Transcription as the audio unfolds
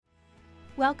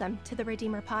Welcome to the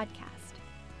Redeemer Podcast.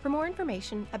 For more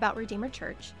information about Redeemer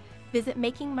Church, visit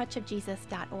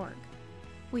makingmuchofjesus.org.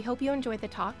 We hope you enjoy the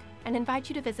talk and invite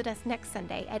you to visit us next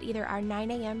Sunday at either our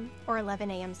 9 a.m. or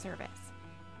 11 a.m. service.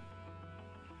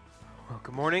 Well,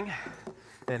 good morning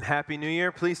and Happy New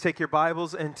Year. Please take your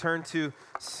Bibles and turn to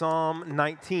Psalm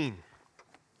 19.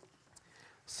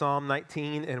 Psalm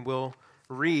 19, and we'll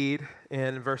read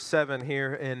in verse 7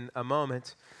 here in a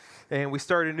moment. And we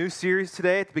start a new series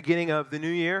today at the beginning of the new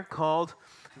year called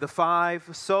The Five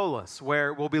Solas,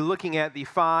 where we'll be looking at the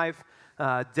five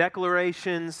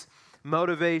declarations,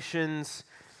 motivations,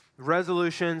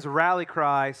 resolutions, rally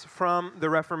cries from the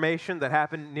Reformation that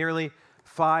happened nearly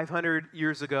 500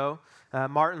 years ago.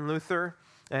 Martin Luther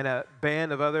and a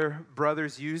band of other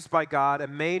brothers used by God, a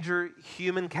major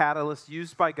human catalyst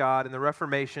used by God in the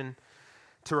Reformation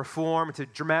to reform, to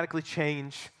dramatically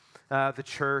change the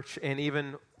church and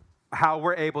even how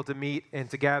we're able to meet and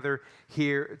to gather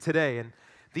here today. And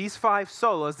these five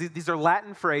solas, these are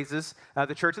Latin phrases.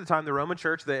 The church at the time, the Roman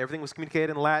church, everything was communicated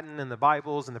in Latin, and the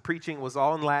Bibles and the preaching was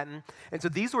all in Latin. And so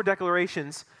these were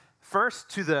declarations first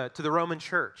to the Roman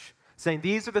church, saying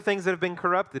these are the things that have been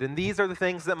corrupted, and these are the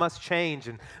things that must change,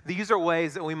 and these are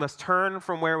ways that we must turn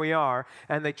from where we are,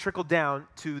 and they trickle down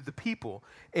to the people.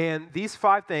 And these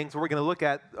five things we're going to look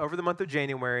at over the month of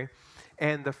January,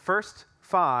 and the first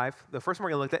one we're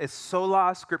going to look at is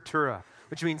sola scriptura,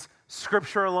 which means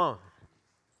Scripture alone.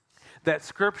 That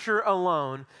Scripture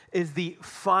alone is the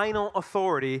final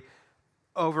authority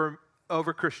over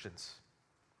Christians.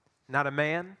 Not a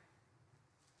man,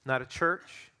 not a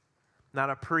church, not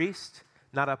a priest,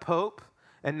 not a pope,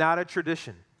 and not a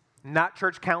tradition, not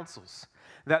church councils.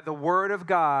 That the Word of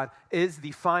God is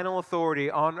the final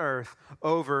authority on earth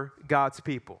over God's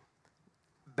people.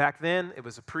 Back then, it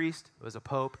was a priest, it was a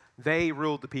pope. They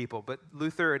ruled the people. But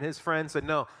Luther and his friends said,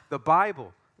 no, the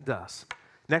Bible does.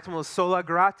 Next one was sola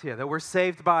gratia, that we're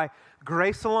saved by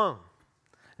grace alone.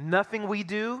 Nothing we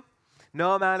do,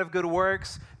 no amount of good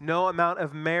works, no amount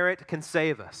of merit can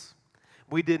save us.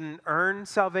 We didn't earn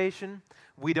salvation.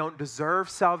 We don't deserve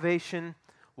salvation.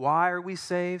 Why are we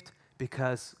saved?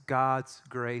 Because God's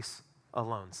grace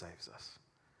alone saves us.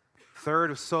 Third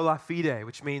was sola fide,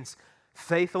 which means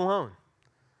faith alone.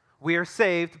 We are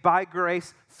saved by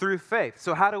grace through faith.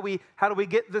 So how do we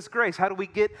get this grace? How do we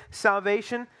get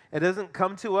salvation? It doesn't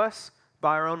come to us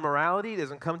by our own morality. It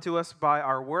doesn't come to us by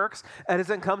our works. It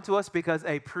doesn't come to us because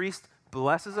a priest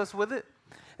blesses us with it.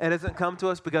 It doesn't come to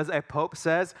us because a pope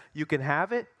says you can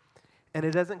have it. And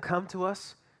it doesn't come to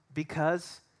us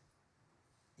because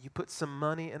you put some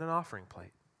money in an offering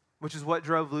plate, which is what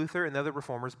drove Luther and the other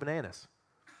reformers bananas.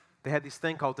 They had this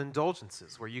thing called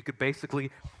indulgences where you could basically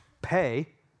pay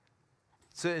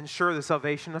to ensure the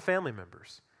salvation of family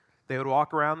members. They would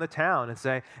walk around the town and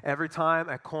say, every time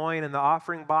a coin in the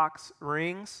offering box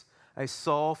rings, a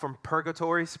soul from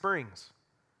purgatory springs.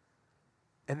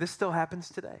 And this still happens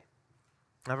today.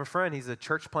 I have a friend, he's a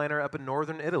church planter up in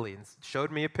northern Italy, and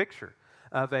showed me a picture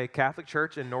of a Catholic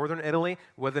church in northern Italy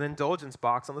with an indulgence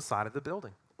box on the side of the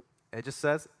building. It just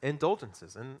says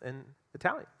indulgences in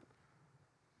Italian.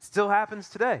 Still happens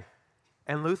today.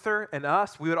 And Luther and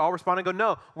us, we would all respond and go,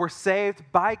 no, we're saved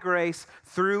by grace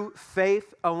through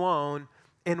faith alone.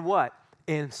 In what?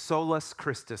 In solus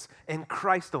Christus, in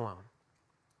Christ alone.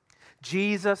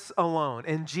 Jesus alone,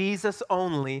 and Jesus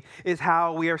only is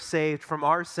how we are saved from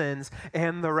our sins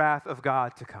and the wrath of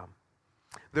God to come.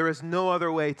 There is no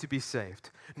other way to be saved.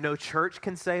 No church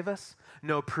can save us.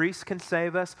 No priest can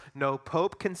save us. No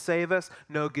pope can save us.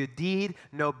 No good deed.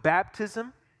 No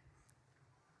baptism.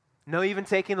 No even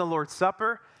taking the Lord's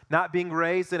Supper, not being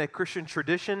raised in a Christian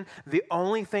tradition. The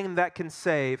only thing that can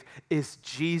save is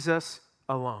Jesus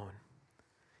alone.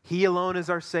 He alone is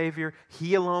our Savior.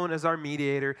 He alone is our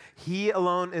mediator. He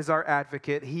alone is our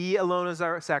advocate. He alone is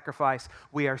our sacrifice.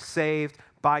 We are saved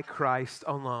by Christ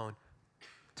alone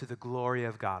to the glory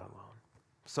of God alone.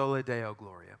 Sola Deo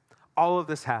Gloria. All of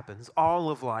this happens.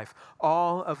 All of life,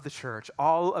 all of the church,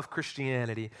 all of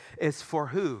Christianity is for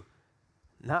who?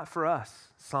 Not for us.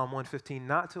 Psalm 115,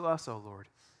 not to us, O Lord,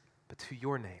 but to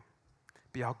your name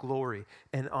be all glory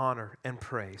and honor and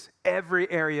praise. Every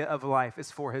area of life is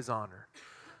for his honor.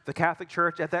 The Catholic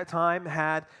Church at that time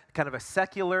had kind of a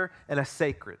secular and a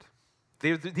sacred.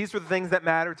 These were the things that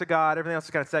mattered to God. Everything else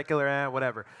was kind of secular,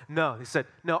 whatever. No, he said,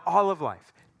 no, all of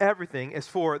life, everything is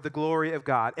for the glory of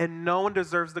God. And no one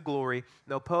deserves the glory.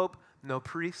 No pope, no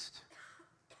priest,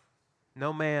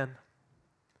 no man,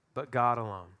 but God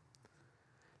alone.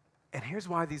 And here's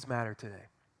why these matter today.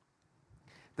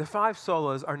 The five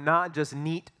solas are not just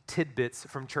neat tidbits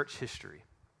from church history.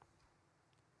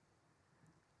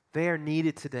 They are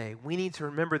needed today. We need to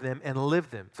remember them and live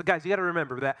them. So guys, you got to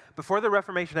remember that before the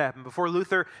Reformation happened, before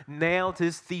Luther nailed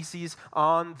his theses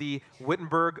on the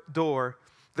Wittenberg door,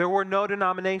 there were no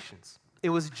denominations. It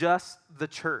was just the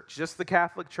church, just the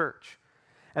Catholic Church.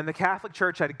 And the Catholic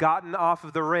Church had gotten off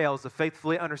of the rails of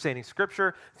faithfully understanding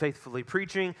Scripture, faithfully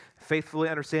preaching, faithfully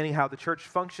understanding how the church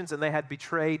functions, and they had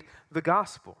betrayed the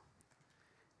gospel.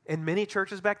 In many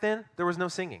churches back then, there was no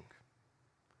singing.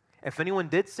 If anyone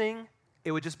did sing,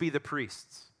 it would just be the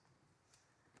priests.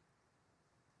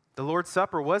 The Lord's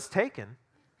Supper was taken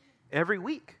every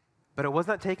week, but it was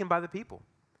not taken by the people.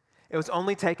 It was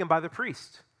only taken by the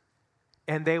priest.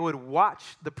 And they would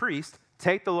watch the priest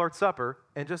take the Lord's Supper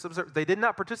and just observe. They did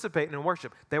not participate in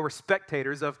worship. They were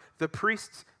spectators of the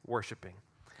priests worshiping.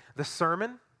 The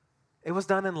sermon, it was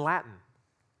done in Latin.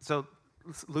 So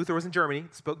Luther was in Germany,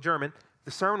 spoke German. The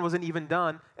sermon wasn't even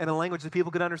done in a language that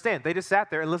people could understand. They just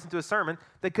sat there and listened to a sermon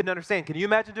they couldn't understand. Can you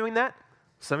imagine doing that?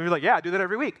 Some of you are like, yeah, I do that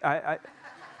every week.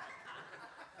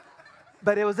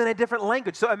 But it was in a different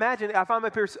language. So imagine if I'm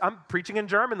up here, I'm preaching in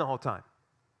German the whole time.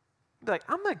 I'd be like,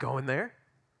 I'm not going there.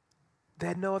 They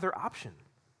had no other option.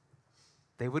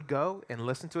 They would go and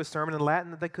listen to a sermon in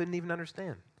Latin that they couldn't even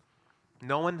understand.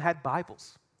 No one had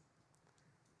Bibles.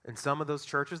 In some of those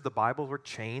churches, the Bibles were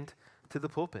chained to the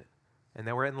pulpit, and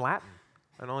they were in Latin.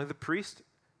 And only the priest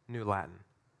knew Latin.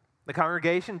 The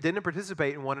congregation didn't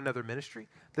participate in one another's ministry.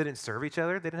 They didn't serve each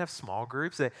other. They didn't have small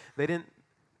groups. They didn't,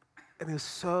 it was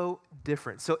so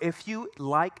different. So if you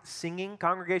like singing,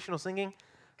 congregational singing,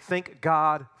 thank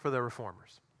God for the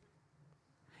reformers.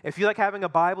 If you like having a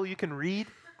Bible you can read,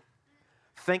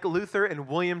 thank Luther and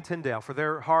William Tyndale for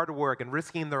their hard work and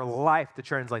risking their life to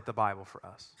translate the Bible for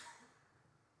us.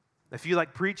 If you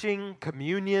like preaching,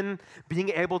 communion, being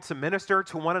able to minister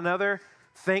to one another,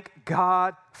 thank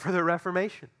God for the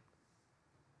Reformation.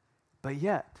 But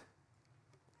yet,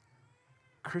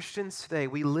 Christians today,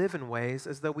 we live in ways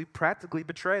as though we practically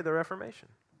betray the Reformation.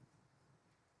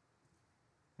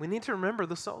 We need to remember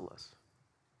the solas.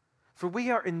 For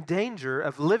we are in danger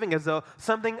of living as though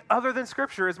something other than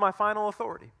Scripture is my final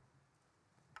authority.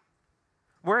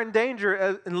 We're in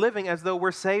danger in living as though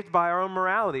we're saved by our own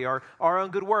morality or our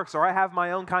own good works, or I have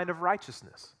my own kind of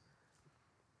righteousness.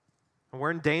 And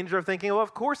we're in danger of thinking, well,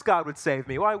 of course God would save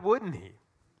me. Why wouldn't He?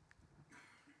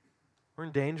 We're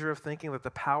in danger of thinking that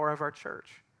the power of our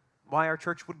church, why our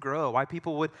church would grow, why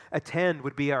people would attend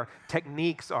would be our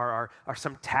techniques or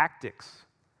some tactics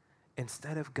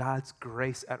instead of God's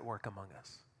grace at work among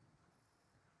us.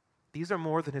 These are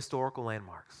more than historical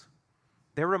landmarks.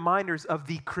 They're reminders of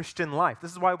the Christian life.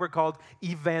 This is why we're called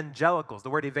evangelicals. The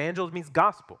word evangel means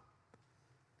gospel.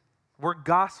 We're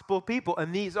gospel people,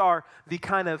 and these are the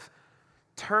kind of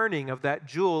turning of that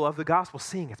jewel of the gospel,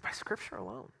 seeing it's by Scripture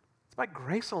alone. It's by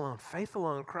grace alone, faith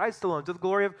alone, Christ alone, to the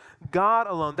glory of God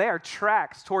alone. They are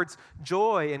tracks towards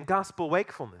joy and gospel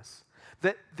wakefulness.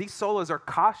 That these solas are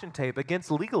caution tape against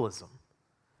legalism.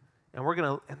 And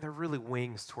they're really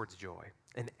wings towards joy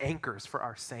and anchors for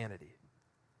our sanity.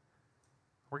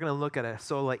 We're going to look at a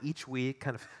sola each week,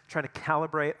 kind of trying to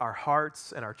calibrate our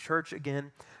hearts and our church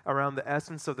again around the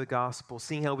essence of the gospel,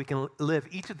 seeing how we can live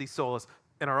each of these solas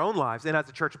in our own lives and as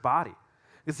a church body.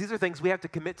 Because these are things we have to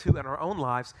commit to in our own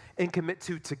lives and commit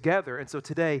to together. And so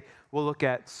today we'll look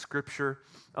at Scripture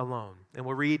alone. And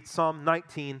we'll read Psalm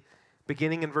 19,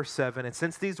 beginning in verse 7. And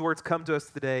since these words come to us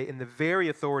today in the very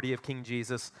authority of King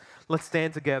Jesus, let's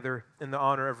stand together in the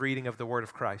honor of reading of the word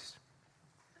of Christ.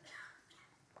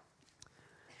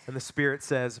 And the Spirit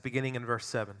says, beginning in verse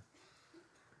 7,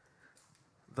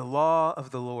 "The law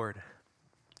of the Lord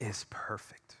is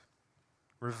perfect,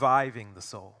 reviving the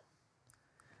soul.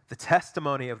 The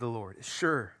testimony of the Lord is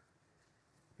sure,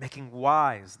 making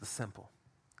wise the simple.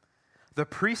 The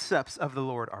precepts of the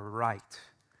Lord are right,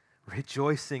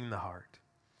 rejoicing the heart.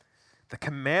 The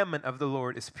commandment of the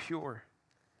Lord is pure,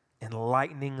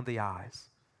 enlightening the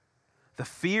eyes. The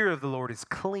fear of the Lord is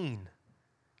clean,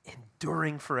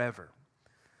 enduring forever.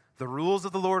 The rules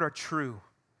of the Lord are true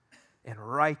and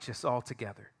righteous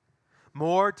altogether.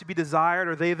 More to be desired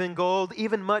are they than gold,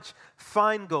 even much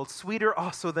fine gold, sweeter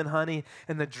also than honey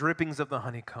and the drippings of the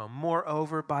honeycomb.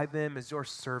 Moreover, by them is your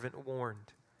servant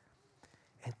warned.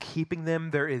 And keeping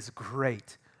them there is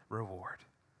great reward.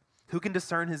 Who can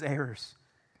discern his errors?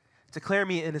 Declare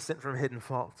me innocent from hidden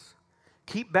faults.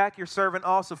 Keep back your servant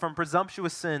also from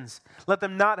presumptuous sins. Let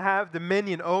them not have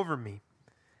dominion over me.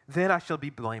 Then I shall be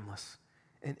blameless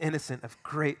and innocent of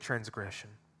great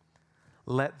transgression.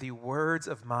 Let the words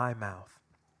of my mouth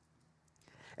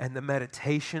and the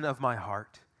meditation of my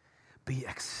heart be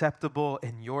acceptable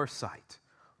in your sight,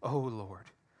 O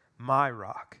Lord, my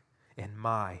rock and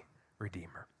my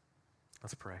redeemer."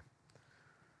 Let's pray.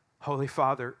 Holy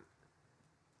Father,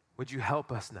 would you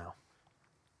help us now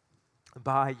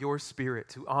by your Spirit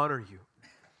to honor you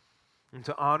and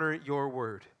to honor your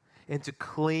word and to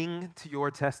cling to your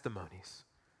testimonies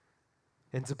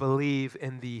and to believe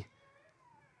in the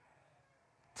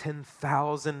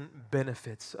 10,000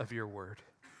 benefits of your word.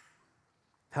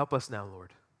 Help us now,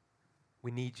 Lord.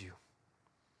 We need you.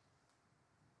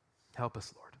 Help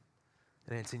us, Lord.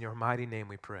 And it's in your mighty name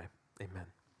we pray. Amen.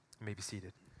 You may be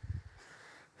seated.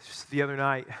 Just the other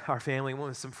night, our family went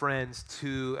with some friends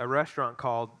to a restaurant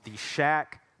called the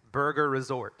Shack Burger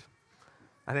Resort.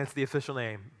 I think that's the official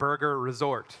name, Burger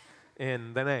Resort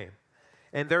in the name.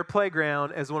 And their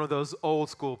playground is one of those old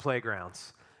school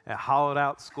playgrounds. A hollowed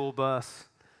out school bus,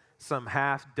 some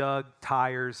half-dug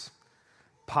tires,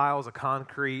 piles of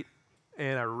concrete,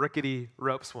 and a rickety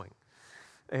rope swing.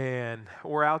 And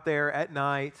we're out there at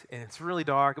night, and it's really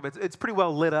dark, but it's pretty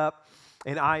well lit up.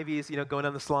 And Ivy's, going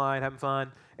down the slide, having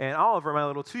fun. And Oliver, my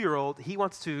little 2-year-old, he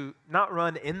wants to not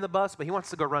run in the bus, but he wants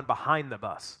to go run behind the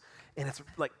bus. And it's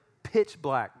like pitch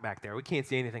black back there. We can't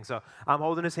see anything. So I'm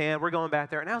holding his hand. We're going back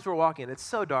there. And as we're walking, it's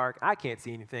so dark, I can't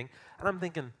see anything. And I'm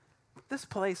thinking, this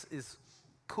place is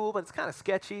cool, but it's kind of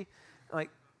sketchy.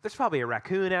 Like, there's probably a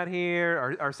raccoon out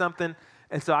here or something.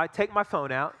 And so I take my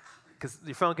phone out, because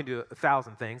your phone can do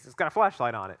 1,000 things. It's got a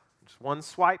flashlight on it. Just one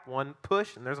swipe, one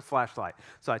push, and there's a flashlight.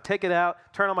 So I take it out,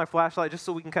 turn on my flashlight just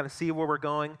so we can kind of see where we're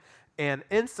going. And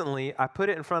instantly, I put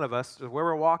it in front of us, where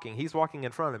we're walking. He's walking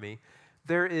in front of me.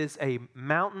 There is a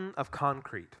mountain of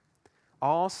concrete,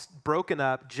 all broken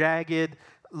up, jagged,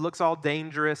 looks all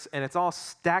dangerous, and it's all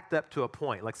stacked up to a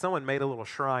point. Like someone made a little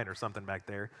shrine or something back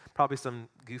there, probably some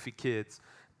goofy kids.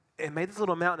 It made this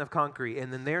little mountain of concrete,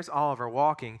 and then there's Oliver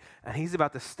walking, and he's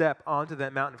about to step onto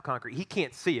that mountain of concrete. He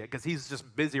can't see it because he's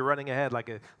just busy running ahead like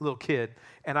a little kid.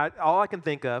 And all I can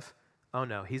think of, oh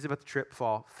no, he's about to trip,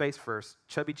 fall, face first,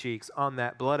 chubby cheeks, on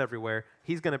that, blood everywhere.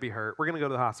 He's going to be hurt. We're going to go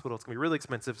to the hospital. It's going to be really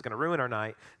expensive. It's going to ruin our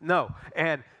night. No.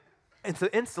 And so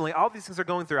instantly, all these things are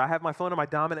going through. I have my phone in my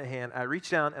dominant hand. I reach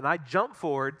down, and I jump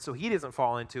forward so he doesn't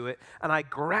fall into it, and I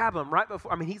grab him right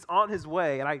before, he's on his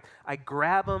way, and I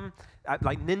grab him,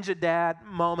 like Ninja Dad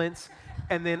moments,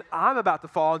 and then I'm about to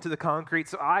fall into the concrete,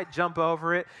 so I jump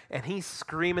over it, and he's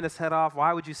screaming his head off,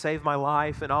 why would you save my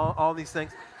life, and all these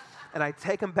things. And I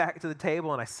take him back to the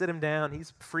table, and I sit him down.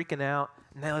 He's freaking out.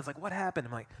 And Nellie's like, what happened?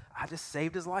 I'm like, I just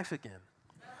saved his life again.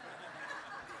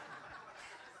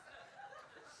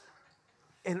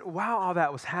 And while all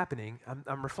that was happening,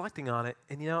 I'm reflecting on it,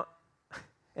 and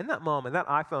in that moment, that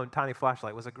iPhone tiny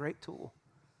flashlight was a great tool.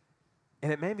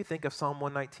 And it made me think of Psalm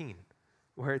 119,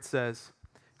 where it says,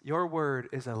 your word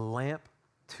is a lamp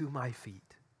to my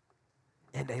feet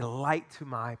and a light to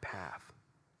my path.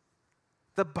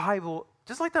 The Bible,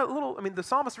 just like that the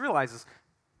psalmist realizes,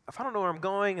 if I don't know where I'm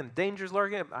going and danger's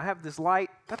lurking, I have this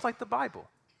light, that's like the Bible.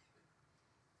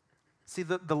 See,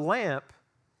 the lamp,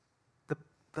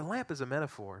 the lamp is a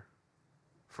metaphor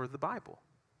for the Bible.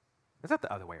 It's not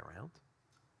the other way around.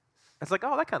 It's like,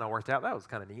 oh, that kind of worked out. That was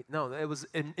kind of neat. No, it was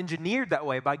engineered that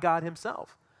way by God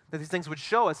himself, that these things would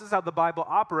show us. This is how the Bible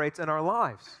operates in our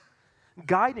lives,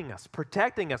 guiding us,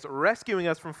 protecting us, rescuing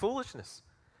us from foolishness,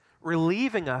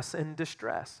 relieving us in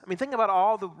distress. Think about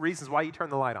all the reasons why you turn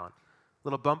the light on.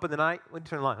 Little bump in the night, when you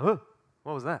turn the light on, oh,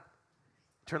 what was that?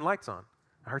 Turn the lights on.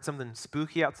 I heard something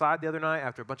spooky outside the other night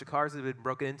after a bunch of cars had been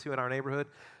broken into in our neighborhood.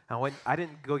 I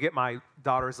didn't go get my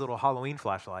daughter's little Halloween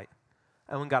flashlight.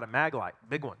 I went and got a mag light,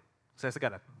 big one. So I got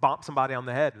to bump somebody on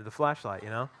the head with the flashlight,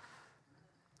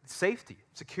 Safety,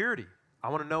 security. I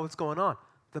want to know what's going on.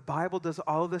 The Bible does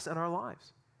all of this in our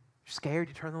lives. You're scared,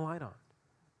 you turn the light on.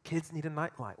 Kids need a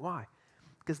night light. Why?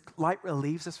 Because light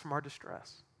relieves us from our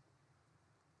distress.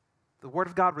 The Word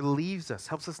of God relieves us,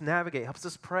 helps us navigate, helps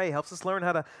us pray, helps us learn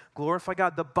how to glorify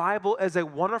God. The Bible is a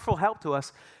wonderful help to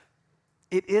us.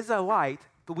 It is a light,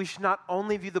 but we should not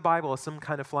only view the Bible as some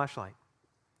kind of flashlight.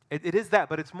 It is that,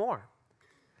 but it's more.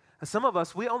 Some of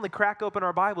us, we only crack open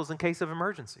our Bibles in case of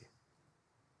emergency.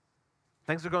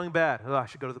 Things are going bad. I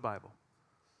should go to the Bible.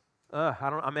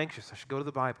 I'm anxious. I should go to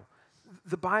the Bible.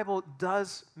 The Bible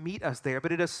does meet us there,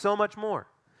 but it is so much more.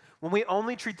 When we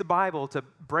only treat the Bible to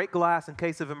break glass in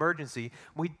case of emergency,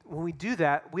 when we do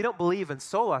that, we don't believe in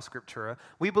sola scriptura.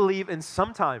 We believe in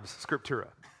sometimes scriptura.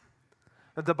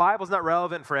 The Bible's not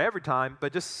relevant for every time,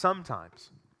 but just sometimes.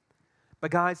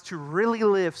 But guys, to really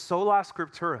live sola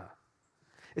scriptura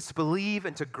is to believe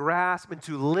and to grasp and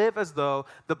to live as though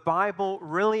the Bible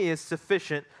really is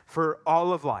sufficient for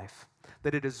all of life,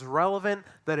 that it is relevant,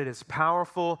 that it is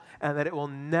powerful, and that it will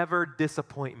never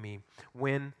disappoint me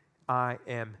when I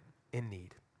am in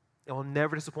need. It will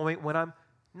never disappoint me when I'm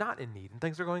not in need and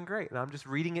things are going great and I'm just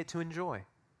reading it to enjoy.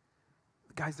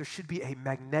 Guys, there should be a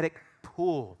magnetic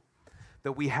pull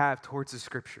that we have towards the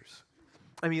Scriptures.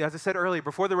 I mean, as I said earlier,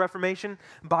 before the Reformation,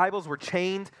 Bibles were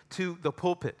chained to the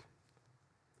pulpit.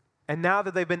 And now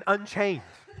that they've been unchained,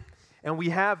 and we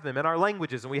have them in our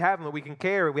languages, and we have them that we can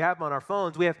carry, we have them on our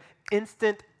phones, we have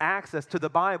instant access to the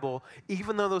Bible.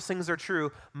 Even though those things are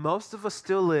true, most of us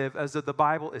still live as though the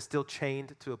Bible is still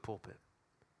chained to a pulpit.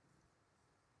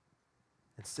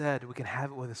 Instead, we can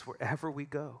have it with us wherever we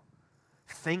go.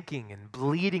 Thinking and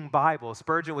bleeding Bible.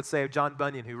 Spurgeon would say of John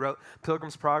Bunyan, who wrote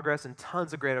Pilgrim's Progress and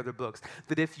tons of great other books,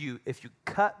 that if you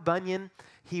cut Bunyan,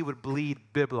 he would bleed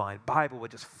bibline. Bible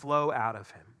would just flow out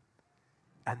of him.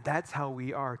 And that's how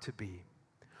we are to be.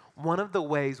 One of the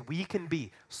ways we can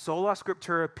be Sola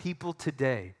Scriptura people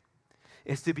today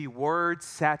is to be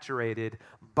word-saturated,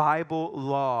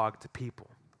 Bible-logged people.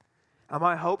 And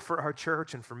my hope for our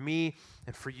church and for me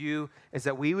and for you is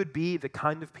that we would be the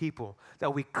kind of people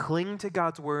that we cling to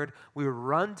God's word, we would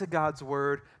run to God's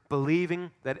word,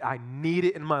 believing that I need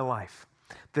it in my life,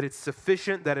 that it's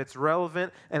sufficient, that it's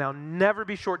relevant, and I'll never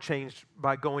be shortchanged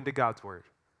by going to God's word.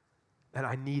 And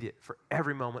I need it for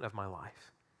every moment of my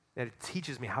life. That it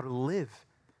teaches me how to live,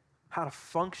 how to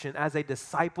function as a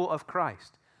disciple of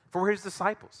Christ. For we're his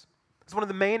disciples. It's one of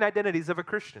the main identities of a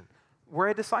Christian. We're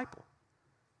a disciple.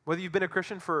 Whether you've been a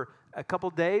Christian for a couple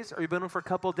days or you've been one for a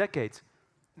couple decades,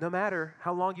 no matter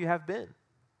how long you have been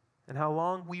and how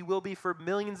long we will be for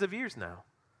millions of years now,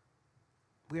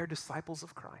 we are disciples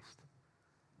of Christ.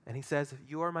 And he says,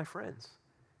 you are my friends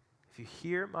if you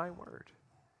hear my word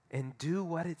and do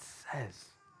what it says.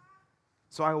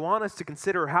 So I want us to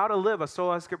consider how to live a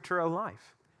Sola Scriptura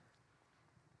life.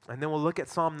 And then we'll look at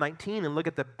Psalm 19 and look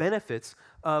at the benefits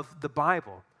of the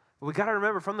Bible. But we got to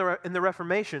remember in the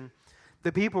Reformation,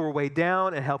 the people were weighed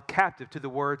down and held captive to the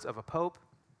words of a pope,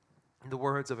 the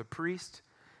words of a priest,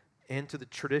 and to the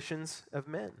traditions of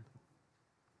men.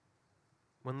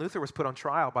 When Luther was put on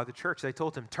trial by the church, they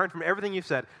told him, turn from everything you've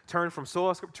said. Turn from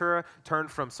Sola Scriptura, turn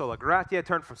from Sola Gratia,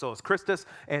 turn from Solus Christus,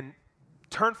 and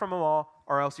turn from them all,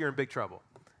 or else you're in big trouble.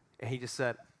 And he just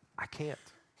said, I can't.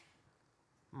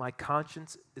 My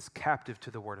conscience is captive to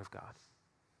the Word of God.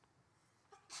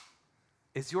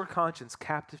 Is your conscience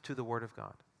captive to the Word of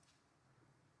God?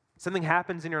 Something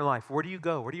happens in your life. Where do you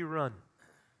go? Where do you run?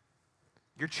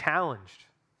 You're challenged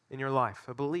in your life,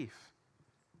 a belief.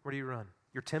 Where do you run?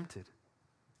 You're tempted.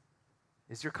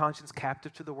 Is your conscience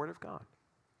captive to the Word of God?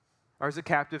 Or is it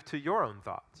captive to your own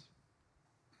thoughts?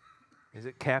 Is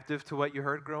it captive to what you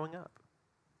heard growing up?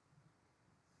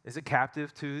 Is it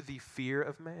captive to the fear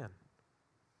of man?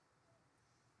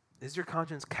 Is your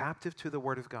conscience captive to the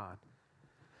Word of God?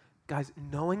 Guys,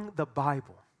 knowing the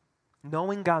Bible,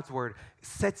 knowing God's Word,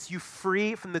 sets you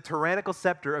free from the tyrannical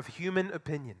scepter of human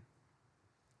opinion.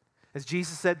 As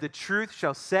Jesus said, the truth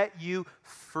shall set you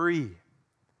free.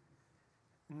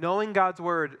 Knowing God's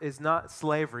Word is not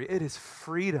slavery, it is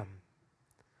freedom.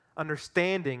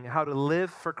 Understanding how to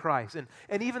live for Christ.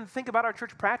 And even think about our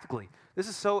church practically. This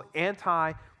is so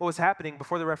anti what was happening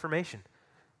before the Reformation.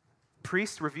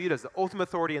 Priests were viewed as the ultimate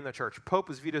authority in the church. Pope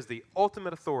was viewed as the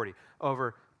ultimate authority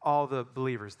over all the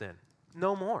believers then.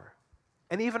 No more.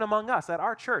 And even among us at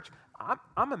our church,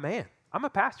 I'm a man. I'm a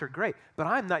pastor, great, but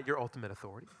I'm not your ultimate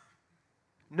authority.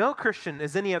 No Christian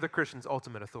is any other Christian's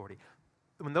ultimate authority.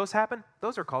 When those happen,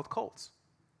 those are called cults.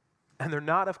 And they're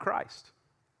not of Christ.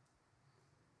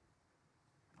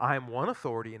 I am one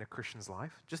authority in a Christian's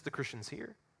life, just the Christians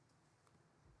here.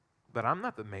 But I'm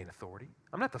not the main authority.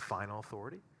 I'm not the final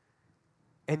authority.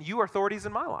 And you are authorities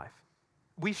in my life.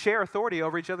 We share authority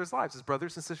over each other's lives as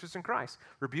brothers and sisters in Christ,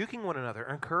 rebuking one another,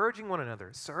 encouraging one another,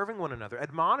 serving one another,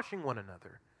 admonishing one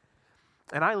another.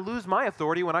 And I lose my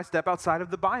authority when I step outside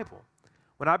of the Bible.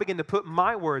 When I begin to put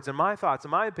my words and my thoughts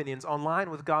and my opinions on line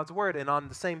with God's word and on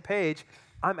the same page,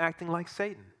 I'm acting like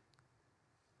Satan.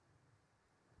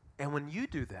 And when you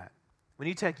do that, when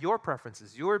you take your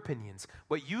preferences, your opinions,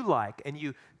 what you like, and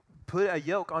you put a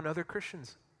yoke on other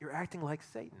Christians, you're acting like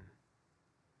Satan.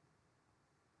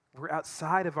 We're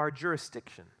outside of our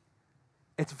jurisdiction.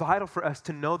 It's vital for us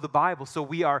to know the Bible so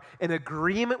we are in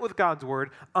agreement with God's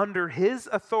word under his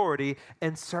authority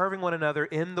and serving one another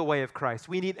in the way of Christ.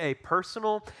 We need a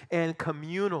personal and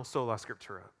communal sola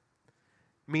scriptura,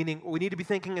 meaning we need to be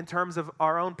thinking in terms of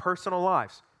our own personal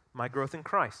lives. My growth in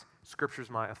Christ, Scripture's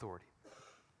my authority.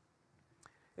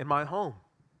 In my home,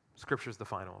 Scripture's the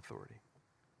final authority,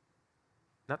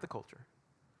 not the culture.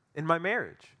 In my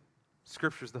marriage,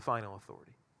 Scripture's the final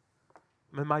authority.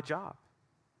 In my job,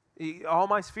 all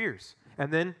my spheres,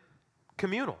 and then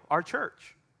communal, our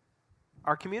church,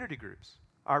 our community groups,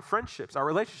 our friendships, our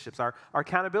relationships, our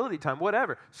accountability time,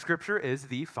 whatever. Scripture is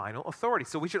the final authority.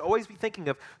 So we should always be thinking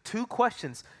of two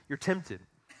questions. You're tempted.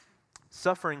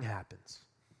 Suffering happens.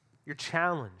 You're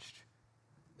challenged.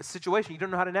 A situation you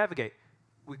don't know how to navigate.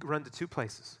 We run to two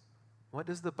places. What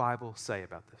does the Bible say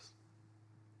about this?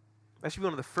 That should be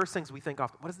one of the first things we think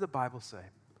of. What does the Bible say?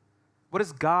 What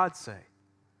does God say?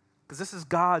 Because this is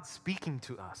God speaking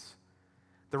to us.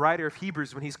 The writer of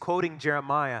Hebrews, when he's quoting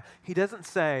Jeremiah, he doesn't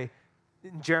say,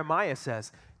 Jeremiah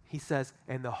says, he says,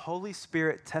 and the Holy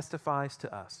Spirit testifies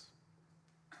to us.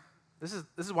 This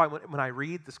is why when I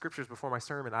read the scriptures before my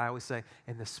sermon, I always say,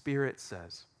 and the Spirit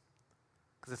says.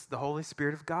 Because it's the Holy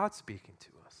Spirit of God speaking to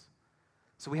us.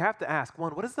 So we have to ask,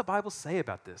 one, what does the Bible say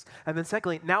about this? And then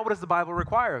secondly, now what does the Bible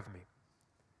require of me?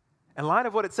 In light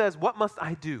of what it says, what must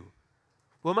I do?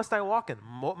 What must I walk in?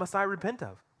 What must I repent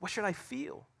of? What should I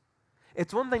feel?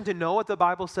 It's one thing to know what the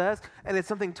Bible says, and it's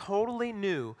something totally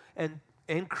new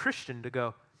and Christian to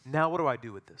go, now what do I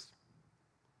do with this?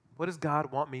 What does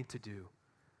God want me to do?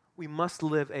 We must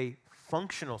live a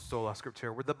functional sola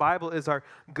scriptura, where the Bible is our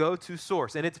go-to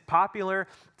source. And it's popular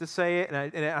to say it,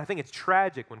 and I think it's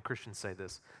tragic when Christians say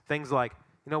this. Things like,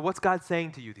 what's God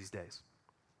saying to you these days?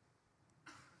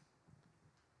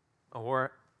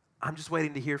 Or, I'm just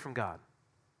waiting to hear from God.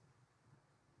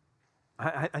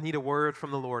 I need a word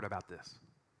from the Lord about this.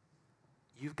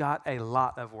 You've got a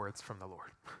lot of words from the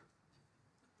Lord.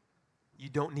 You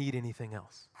don't need anything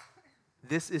else.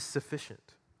 This is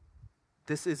sufficient.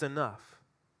 This is enough.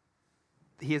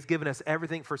 He has given us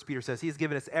everything, 1 Peter says, he has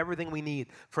given us everything we need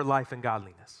for life and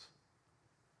godliness.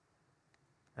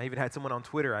 I even had someone on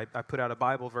Twitter, I put out a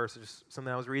Bible verse, just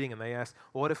something I was reading, and they asked,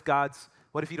 well,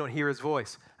 what if you don't hear his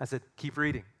voice? I said, keep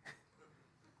reading.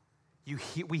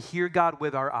 We hear God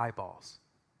with our eyeballs.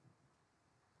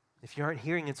 If you aren't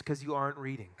hearing, it's because you aren't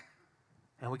reading.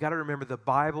 And we got to remember the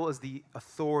Bible is the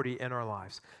authority in our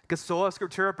lives. Because sola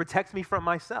scriptura protects me from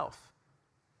myself.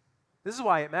 This is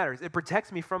why it matters. It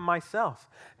protects me from myself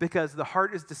because the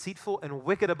heart is deceitful and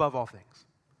wicked above all things.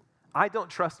 I don't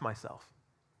trust myself.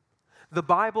 The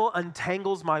Bible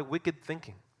untangles my wicked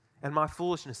thinking and my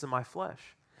foolishness in my flesh.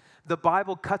 The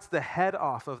Bible cuts the head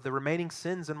off of the remaining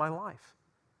sins in my life.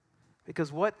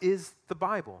 Because what is the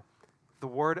Bible? The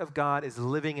Word of God is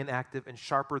living and active and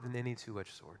sharper than any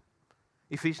two-edged sword.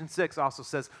 Ephesians 6 also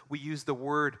says we use the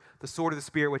word, the sword of the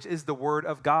Spirit, which is the Word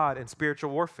of God in spiritual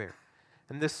warfare.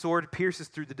 And this sword pierces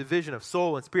through the division of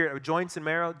soul and spirit, of joints and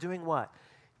marrow, doing what?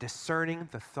 Discerning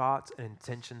the thoughts and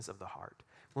intentions of the heart.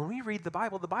 When we read the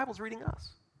Bible's reading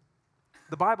us.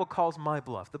 The Bible calls my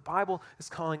bluff. The Bible is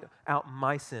calling out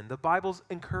my sin. The Bible's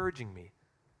encouraging me.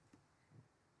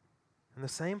 And the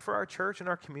same for our church and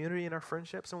our community and our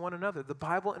friendships and one another. The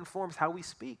Bible informs how we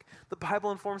speak. The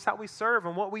Bible informs how we serve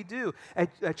and what we do.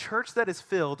 A church that is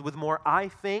filled with more I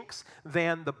thinks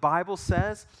than the Bible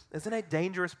says is in a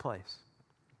dangerous place.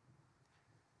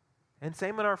 And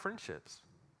same in our friendships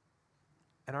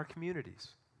and our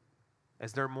communities.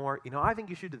 As they're more, I think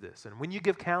you should do this. And when you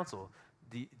give counsel,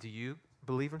 do you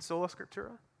believe in sola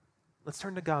scriptura? Let's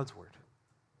turn to God's word.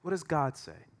 What does God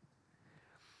say?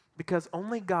 Because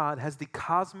only God has the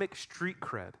cosmic street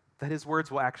cred that his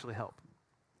words will actually help.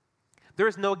 There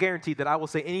is no guarantee that I will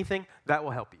say anything that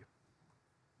will help you.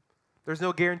 There's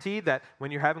no guarantee that when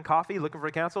you're having coffee looking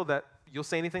for counsel that you'll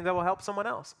say anything that will help someone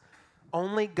else.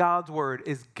 Only God's word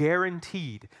is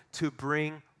guaranteed to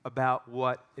bring about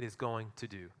what it is going to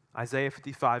do. Isaiah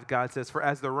 55, God says, for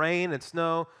as the rain and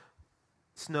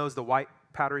snow's the white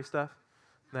powdery stuff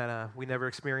that we never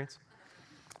experience.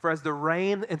 For as the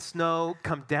rain and snow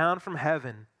come down from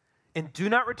heaven and do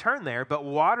not return there, but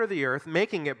water the earth,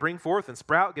 making it bring forth and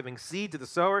sprout, giving seed to the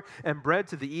sower and bread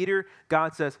to the eater,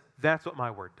 God says, that's what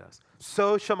my word does.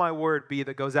 So shall my word be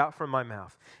that goes out from my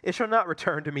mouth. It shall not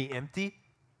return to me empty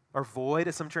or void,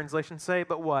 as some translations say,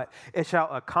 but what? It shall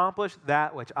accomplish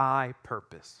that which I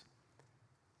purpose.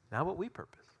 Not what we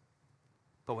purpose,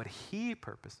 but what he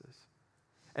purposes.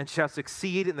 And shall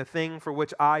succeed in the thing for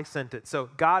which I sent it. So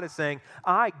God is saying,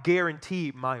 I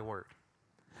guarantee my word.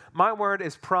 My word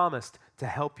is promised to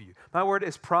help you. My word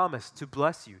is promised to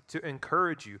bless you, to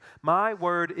encourage you. My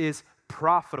word is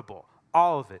profitable.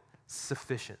 All of it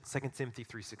sufficient. 2 Timothy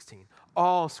 3:16.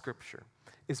 All scripture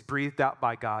is breathed out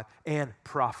by God and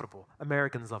profitable.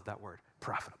 Americans love that word,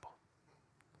 profitable.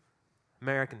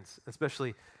 Americans,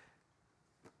 especially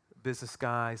business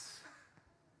guys,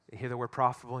 you hear the word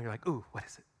profitable and you're like, ooh, what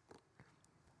is it?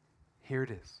 Here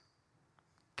it is.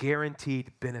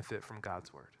 Guaranteed benefit from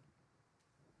God's word.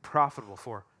 Profitable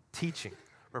for teaching,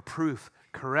 reproof,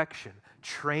 correction,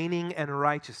 training, and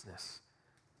righteousness.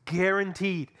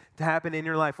 Guaranteed to happen in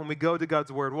your life when we go to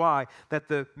God's word. Why? That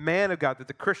the man of God, that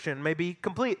the Christian may be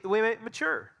complete, we may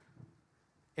mature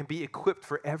and be equipped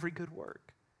for every good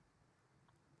work.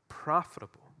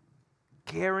 Profitable,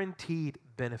 guaranteed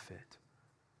benefit.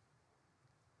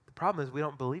 The problem is we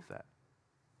don't believe that.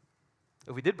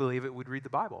 If we did believe it, we'd read the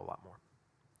Bible a lot more.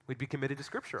 We'd be committed to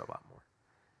Scripture a lot more.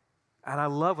 And I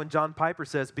love when John Piper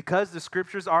says, because the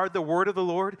Scriptures are the word of the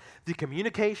Lord, the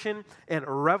communication and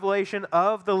revelation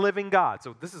of the living God.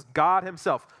 So this is God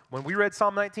himself. When we read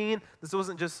Psalm 19, this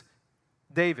wasn't just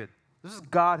David. This is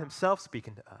God himself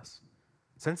speaking to us.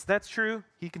 Since that's true,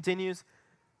 he continues,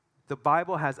 the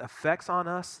Bible has effects on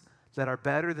us that are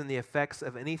better than the effects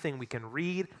of anything we can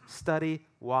read, study,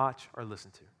 watch, or listen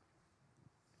to.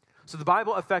 So the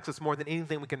Bible affects us more than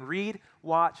anything we can read,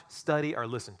 watch, study, or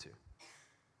listen to.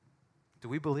 Do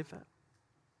we believe that?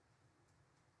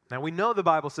 Now, we know the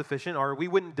Bible's sufficient, or we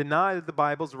wouldn't deny that the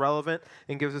Bible's relevant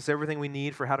and gives us everything we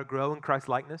need for how to grow in Christ's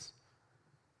likeness.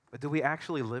 But do we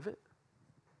actually live it?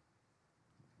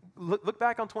 Look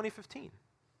back on 2015.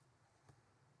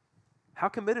 How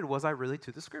committed was I really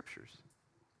to the Scriptures?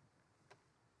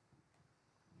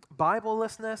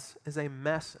 Biblelessness is a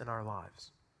mess in our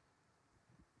lives.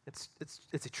 It's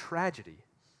a tragedy,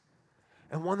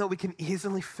 and one that we can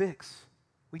easily fix.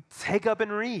 We take up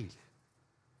and read.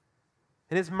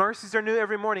 And his mercies are new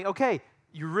every morning. Okay,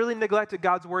 you really neglected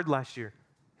God's word last year.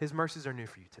 His mercies are new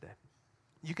for you today.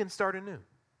 You can start anew.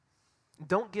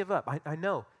 Don't give up. I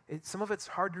know. Some of it's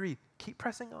hard to read. Keep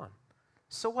pressing on.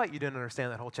 So what? You didn't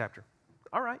understand that whole chapter.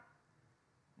 All right.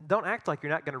 Don't act like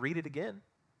you're not going to read it again.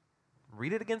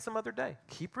 Read it again some other day.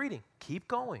 Keep reading. Keep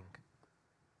going.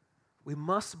 We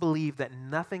must believe that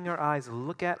nothing our eyes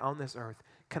look at on this earth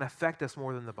can affect us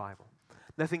more than the Bible.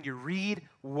 Nothing you read,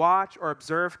 watch, or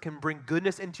observe can bring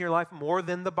goodness into your life more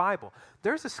than the Bible.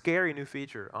 There's a scary new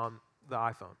feature on the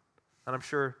iPhone, and I'm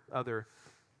sure other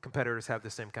competitors have the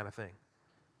same kind of thing.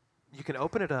 You can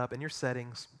open it up in your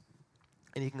settings,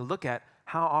 and you can look at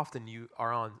how often you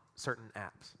are on certain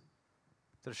apps.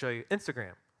 So to show you,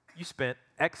 Instagram, you spent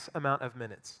X amount of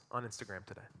minutes on Instagram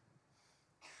today.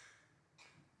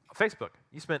 Facebook,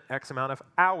 you spent X amount of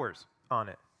hours on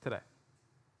it today.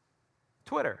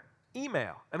 Twitter,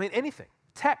 email, anything,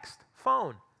 text,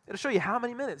 phone. It'll show you how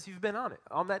many minutes you've been on it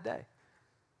on that day.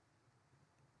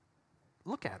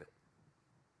 Look at it.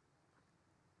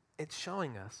 It's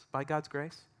showing us, by God's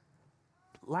grace,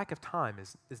 lack of time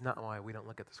is not why we don't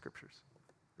look at the Scriptures.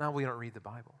 Not why we don't read the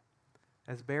Bible.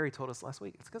 As Barry told us last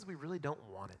week, it's because we really don't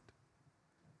want it.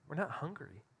 We're not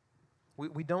hungry.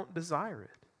 We don't desire it.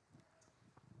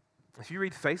 If you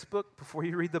read Facebook before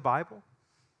you read the Bible,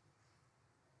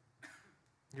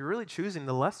 you're really choosing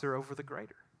the lesser over the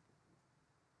greater.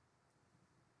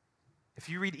 If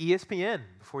you read ESPN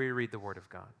before you read the Word of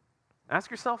God,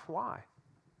 ask yourself why.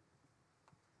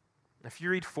 If you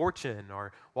read Fortune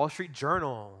or Wall Street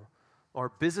Journal or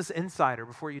Business Insider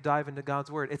before you dive into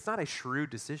God's Word, it's not a shrewd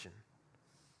decision.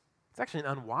 It's actually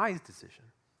an unwise decision.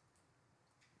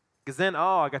 Because then,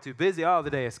 I got too busy. The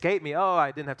day escaped me.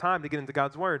 I didn't have time to get into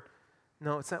God's Word.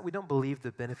 No, it's not. We don't believe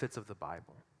the benefits of the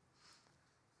Bible.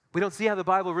 We don't see how the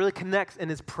Bible really connects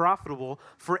and is profitable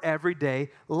for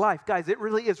everyday life. Guys, it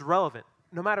really is relevant.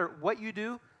 No matter what you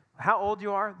do, how old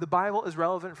you are, the Bible is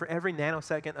relevant for every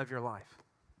nanosecond of your life.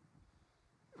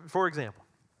 For example,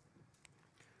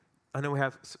 I know we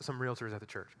have some realtors at the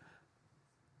church.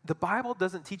 The Bible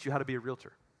doesn't teach you how to be a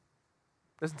realtor.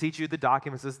 It doesn't teach you the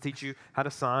documents, doesn't teach you how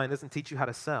to sign, doesn't teach you how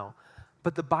to sell.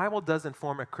 But the Bible does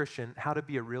inform a Christian how to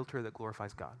be a realtor that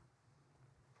glorifies God.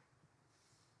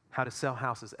 How to sell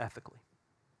houses ethically,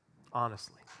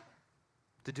 honestly.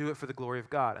 To do it for the glory of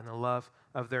God and the love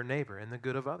of their neighbor and the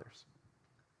good of others.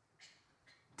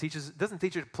 It doesn't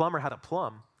teach a plumber how to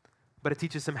plumb, but it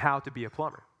teaches him how to be a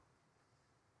plumber.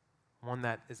 One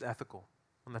that is ethical,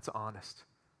 one that's honest,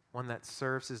 one that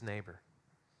serves his neighbor.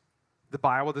 The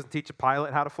Bible doesn't teach a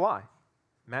pilot how to fly.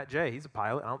 Matt Jay, he's a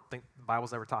pilot. I don't think the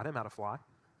Bible's ever taught him how to fly.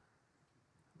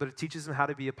 But it teaches him how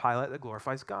to be a pilot that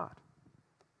glorifies God,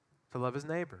 to love his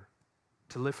neighbor,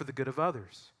 to live for the good of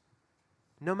others.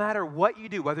 No matter what you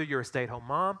do, whether you're a stay-at-home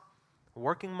mom, a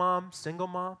working mom, single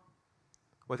mom,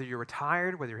 whether you're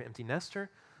retired, whether you're an empty nester,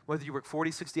 whether you work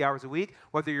 40, 60 hours a week,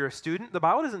 whether you're a student, the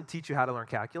Bible doesn't teach you how to learn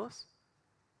calculus,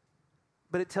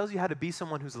 but it tells you how to be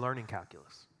someone who's learning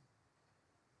calculus.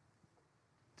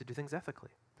 To do things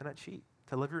ethically, to not cheat,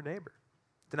 to love your neighbor,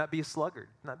 to not be a sluggard,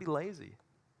 to not be lazy.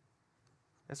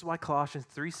 That's why Colossians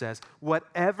 3 says,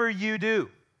 whatever you do,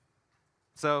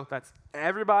 so that's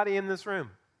everybody in this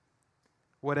room,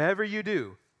 whatever you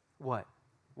do, what?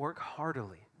 Work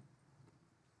heartily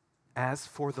as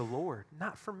for the Lord,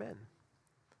 not for men,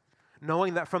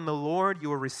 knowing that from the Lord you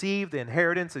will receive the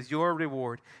inheritance as your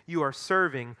reward. You are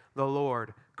serving the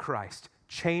Lord Christ.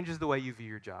 Changes the way you view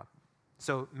your job.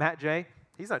 So Matt J.,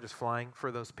 he's not just flying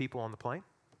for those people on the plane.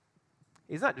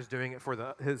 He's not just doing it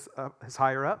for his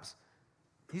higher-ups.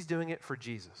 He's doing it for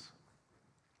Jesus,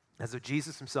 as though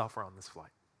Jesus himself were on this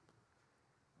flight.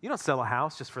 You don't sell a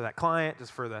house just for that client,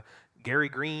 just for the Gary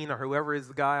Green or whoever is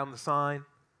the guy on the sign.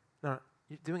 No,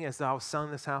 you're doing it as though I was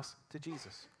selling this house to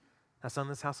Jesus. I was selling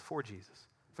this house for Jesus,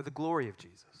 for the glory of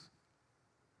Jesus.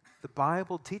 The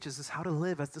Bible teaches us how to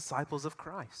live as disciples of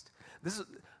Christ. This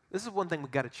is one thing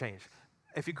we've got to change.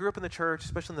 If you grew up in the church,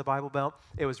 especially in the Bible Belt,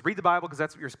 it was read the Bible because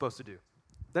that's what you're supposed to do.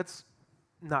 That's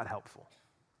not helpful.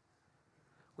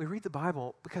 We read the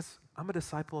Bible because I'm a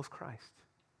disciple of Christ.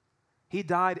 He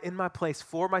died in my place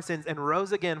for my sins and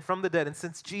rose again from the dead. And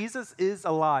since Jesus is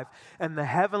alive in the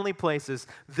heavenly places,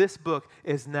 this book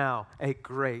is now a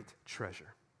great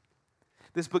treasure.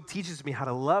 This book teaches me how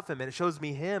to love him, and it shows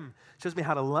me him, shows me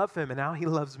how to love him and how he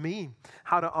loves me,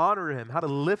 how to honor him, how to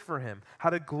live for him, how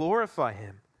to glorify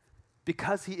him,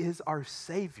 because he is our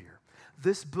Savior.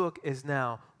 This book is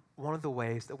now one of the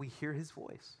ways that we hear his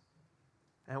voice,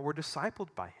 and we're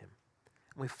discipled by him,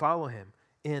 and we follow him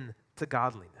into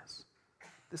godliness.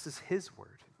 This is his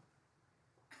word.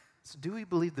 So do we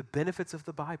believe the benefits of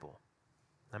the Bible?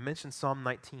 I mentioned Psalm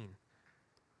 19.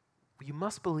 You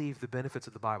must believe the benefits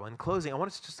of the Bible. In closing, I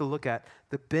want us just to look at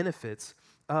the benefits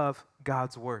of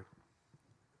God's word.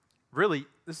 Really,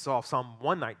 this is all Psalm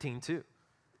 119 too.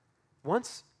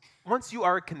 Once you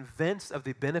are convinced of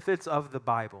the benefits of the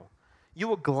Bible, you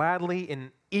will gladly and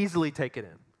easily take it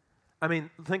in. I mean,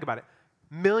 think about it.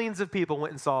 Millions of people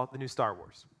went and saw the new Star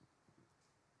Wars.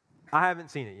 I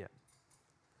haven't seen it yet.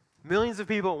 Millions of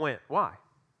people went. Why?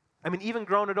 I mean, even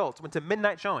grown adults went to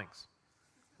midnight showings.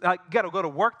 You got to go to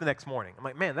work the next morning. I'm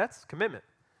like, man, that's commitment.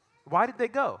 Why did they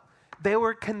go? They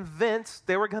were convinced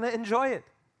they were going to enjoy it.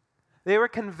 They were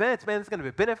convinced, man, it's going to be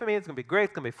a benefit for me. It's going to be great.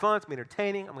 It's going to be fun. It's going to be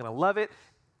entertaining. I'm going to love it.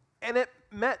 And it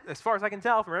met, as far as I can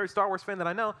tell from every Star Wars fan that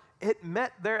I know, it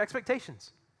met their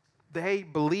expectations. They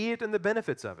believed in the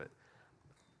benefits of it.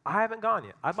 I haven't gone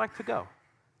yet. I'd like to go.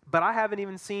 But I haven't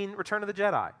even seen Return of the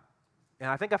Jedi. And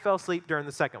I think I fell asleep during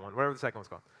the second one, whatever the second one's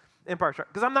called. Empire Strikes,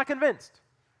 because I'm not convinced.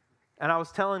 And I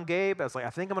was telling Gabe, I was like, I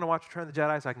think I'm going to watch Return of the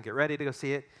Jedi so I can get ready to go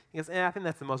see it. He goes, I think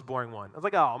that's the most boring one. I was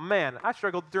like, oh, man, I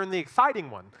struggled during the exciting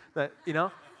one.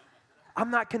 I'm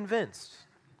not convinced.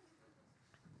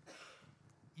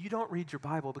 You don't read your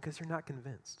Bible because you're not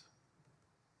convinced.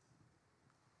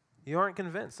 You aren't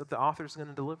convinced that the author's going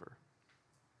to deliver.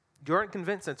 You aren't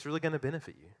convinced that it's really going to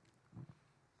benefit you.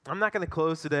 I'm not going to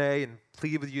close today and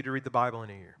plead with you to read the Bible in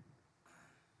a year.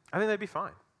 I think that'd be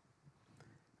fine.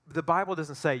 The Bible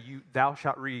doesn't say thou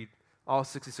shalt read all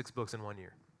 66 books in 1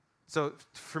 year. So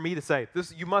for me to say,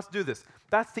 you must do this,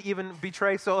 that's to even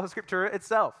betray sola scriptura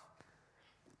itself.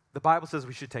 The Bible says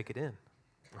we should take it in.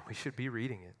 We should be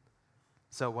reading it.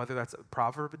 So whether that's a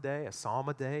proverb a day, a psalm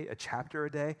a day, a chapter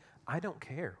a day, I don't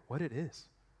care what it is.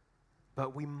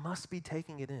 But we must be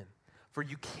taking it in, for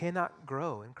you cannot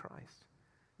grow in Christ.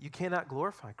 You cannot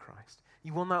glorify Christ.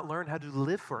 You will not learn how to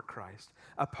live for Christ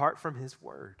apart from his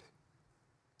word.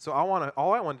 So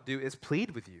all I want to do is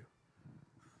plead with you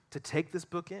to take this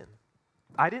book in.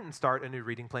 I didn't start a new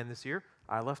reading plan this year.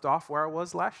 I left off where I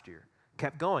was last year.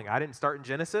 Kept going. I didn't start in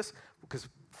Genesis because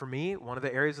for me, one of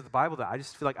the areas of the Bible that I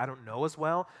just feel like I don't know as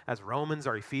well as Romans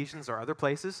or Ephesians or other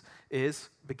places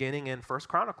is beginning in 1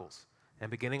 Chronicles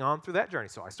and beginning on through that journey.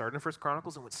 So I started in 1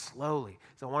 Chronicles and went slowly.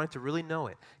 So I wanted to really know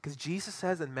it. Because Jesus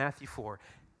says in Matthew 4,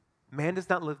 man does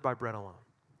not live by bread alone,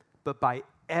 but by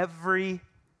every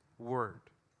word.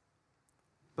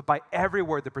 But by every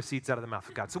word that proceeds out of the mouth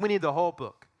of God. So we need the whole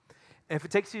book. And if it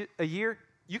takes you a year,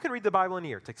 you can read the Bible in a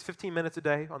year. It takes 15 minutes a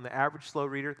day on the average slow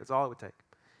reader. That's all it would take.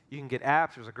 You can get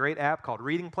apps. There's a great app called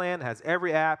Reading Plan. It has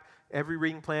every app, every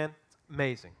reading plan. It's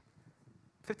amazing.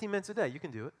 15 minutes a day, you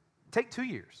can do it. Take 2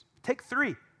 years. Take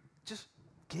 3. Just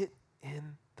get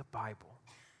in the Bible.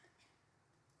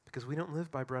 Because we don't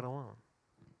live by bread alone.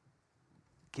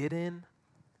 Get in,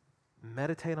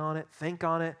 meditate on it, think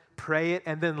on it, pray it,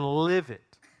 and then live it.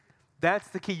 That's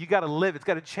the key. You got to live. It's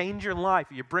got to change your life.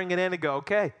 You bring it in and go,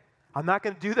 okay, I'm not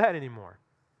going to do that anymore.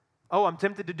 Oh, I'm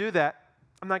tempted to do that.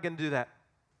 I'm not going to do that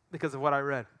because of what I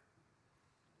read.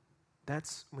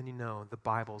 That's when you know the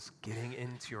Bible's getting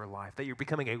into your life, that you're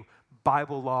becoming a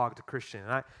Bible-logged Christian.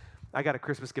 And I got a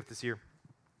Christmas gift this year,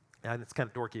 and it's kind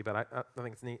of dorky, but I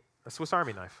think it's neat. A Swiss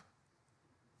Army knife.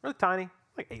 Really tiny,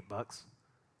 like $8.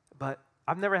 But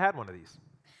I've never had one of these.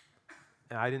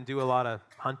 And I didn't do a lot of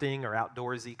hunting or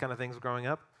outdoorsy kind of things growing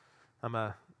up. I'm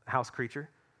a house creature.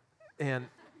 And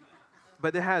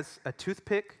but it has a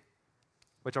toothpick,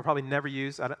 which I'll probably never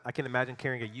use. I can't imagine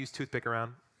carrying a used toothpick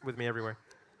around with me everywhere.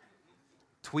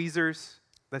 Tweezers,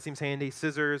 that seems handy.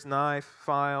 Scissors, knife,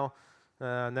 file,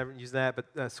 never use that,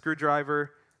 but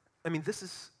screwdriver. I mean, this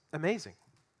is amazing.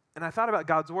 And I thought about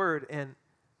God's Word, and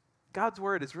God's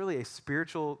Word is really a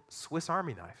spiritual Swiss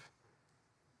Army knife,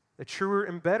 a truer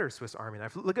and better Swiss Army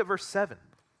knife. Look at verse 7.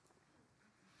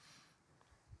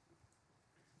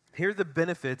 Here are the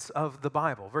benefits of the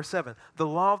Bible. Verse 7, the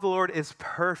law of the Lord is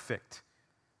perfect.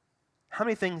 How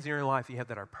many things in your life you have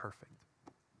that are perfect?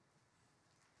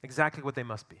 Exactly what they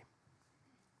must be.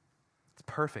 It's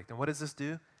perfect. And what does this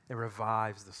do? It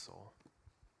revives the soul.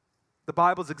 The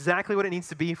Bible is exactly what it needs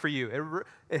to be for you.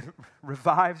 It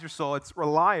revives your soul. It's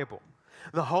reliable.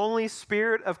 The Holy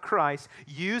Spirit of Christ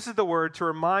uses the Word to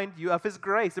remind you of His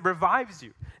grace. It revives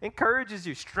you, encourages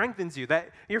you, strengthens you,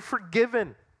 that you're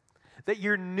forgiven, that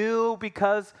you're new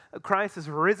because Christ has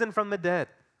risen from the dead,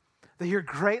 that you're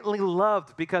greatly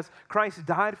loved because Christ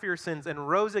died for your sins and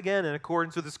rose again in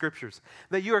accordance with the Scriptures,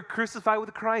 that you are crucified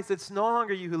with Christ. It's no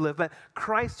longer you who live, but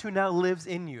Christ who now lives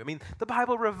in you. I mean, the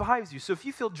Bible revives you. So if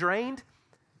you feel drained,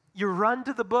 you run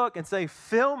to the book and say,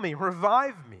 fill me,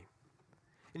 revive me.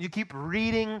 And you keep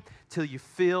reading till you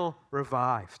feel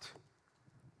revived.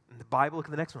 And the Bible, look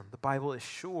at the next one. The Bible is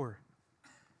sure.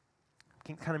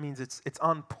 It kind of means it's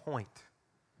on point.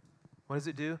 What does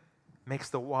it do? It makes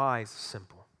the wise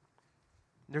simple.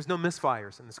 There's no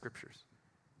misfires in the Scriptures.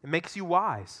 It makes you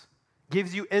wise,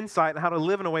 gives you insight on how to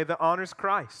live in a way that honors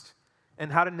Christ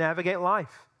and how to navigate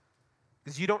life.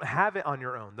 Because you don't have it on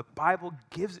your own. The Bible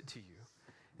gives it to you.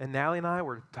 And Natalie and I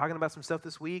were talking about some stuff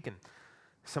this week, and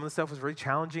some of the stuff was really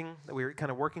challenging that we were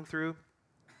kind of working through,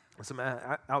 some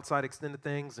outside extended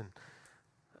things, and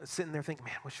sitting there thinking,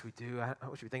 man, what should we do?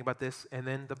 What should we think about this? And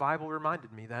then the Bible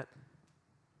reminded me that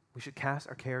we should cast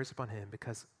our cares upon Him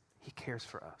because He cares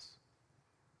for us.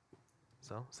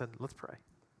 So I said, let's pray.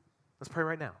 Let's pray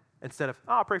right now. Instead of,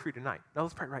 I'll pray for you tonight. No,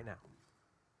 let's pray right now.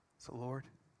 So Lord,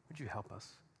 would you help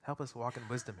us? Help us walk in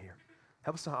wisdom here.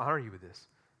 Help us to honor you with this.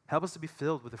 Help us to be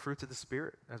filled with the fruits of the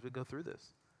Spirit as we go through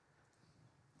this.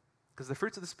 Because the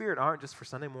fruits of the Spirit aren't just for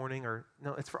Sunday morning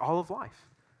no, it's for all of life.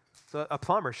 So a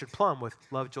plumber should plumb with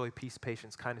love, joy, peace,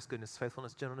 patience, kindness, goodness,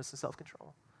 faithfulness, gentleness, and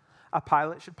self-control. A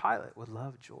pilot should pilot with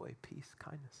love, joy, peace,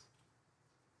 kindness.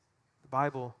 The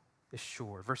Bible is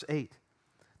sure. Verse 8,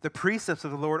 the precepts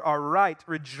of the Lord are right,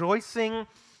 rejoicing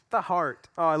the heart.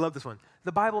 Oh, I love this one.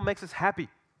 The Bible makes us happy.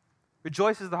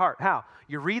 Rejoices the heart. How?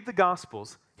 You read the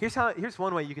Gospels. Here's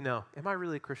one way you can know, am I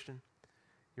really a Christian?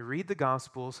 You read the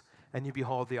Gospels and you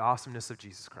behold the awesomeness of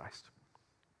Jesus Christ.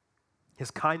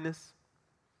 His kindness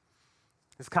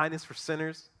for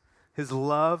sinners, His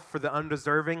love for the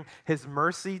undeserving, His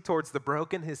mercy towards the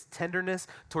broken, His tenderness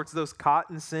towards those caught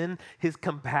in sin, His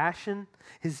compassion,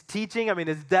 His teaching,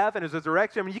 His death and His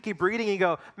resurrection. You keep reading and you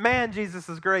go, man, Jesus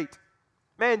is great.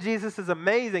 Man, Jesus is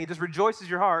amazing. It just rejoices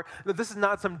your heart that this is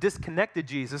not some disconnected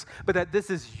Jesus, but that this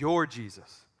is your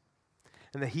Jesus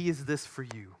and that He is this for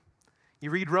you. You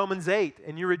read Romans 8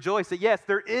 and you rejoice that, yes,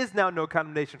 there is now no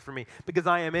condemnation for me because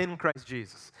I am in Christ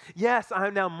Jesus. Yes, I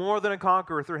am now more than a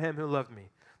conqueror through Him who loved me,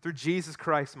 through Jesus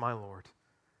Christ my Lord.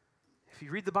 If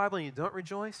you read the Bible and you don't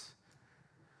rejoice,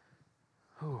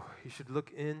 you should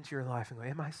look into your life and go,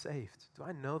 am I saved? Do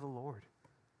I know the Lord?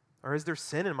 Or is there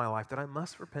sin in my life that I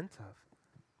must repent of?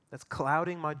 That's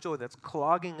clouding my joy, that's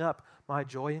clogging up my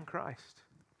joy in Christ.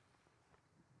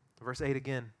 Verse 8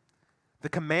 again. The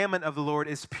commandment of the Lord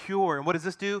is pure. And what does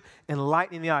this do?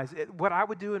 Enlightening the eyes. What I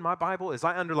would do in my Bible is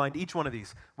I underlined each one of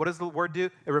these. What does the word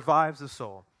do? It revives the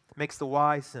soul, makes the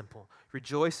wise simple,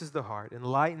 rejoices the heart,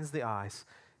 enlightens the eyes,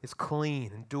 is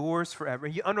clean, endures forever.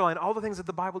 And you underline all the things that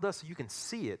the Bible does so you can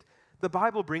see it. The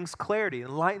Bible brings clarity,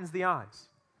 enlightens the eyes.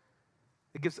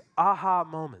 It gives aha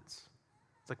moments.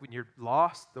 It's like when you're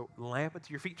lost, the lamp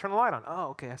unto your feet, turn the light on. Oh,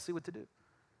 okay, I see what to do.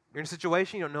 You're in a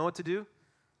situation, you don't know what to do.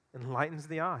 Enlightens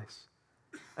the eyes.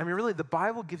 Really, the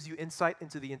Bible gives you insight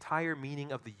into the entire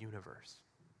meaning of the universe.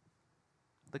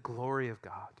 The glory of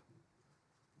God.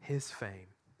 His fame.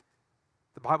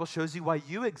 The Bible shows you why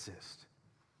you exist.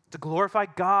 To glorify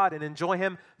God and enjoy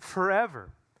Him forever.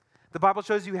 The Bible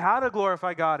shows you how to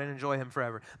glorify God and enjoy Him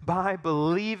forever. By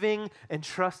believing and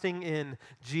trusting in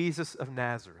Jesus of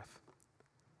Nazareth.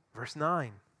 Verse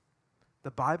 9.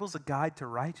 The Bible's a guide to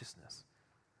righteousness.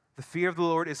 The fear of the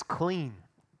Lord is clean,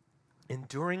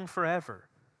 enduring forever.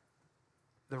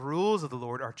 The rules of the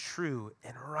Lord are true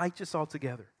and righteous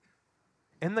altogether.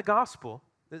 In the gospel,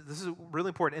 this is really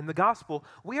important. In the gospel,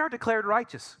 we are declared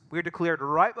righteous. We are declared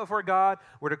right before God.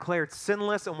 We're declared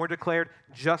sinless, and we're declared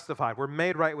justified. We're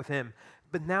made right with Him.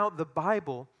 But now the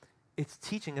Bible It's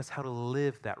teaching us how to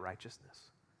live that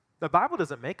righteousness. The Bible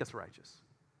doesn't make us righteous.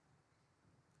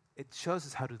 It shows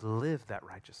us how to live that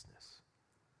righteousness.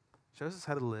 It shows us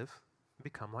how to live and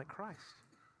become like Christ.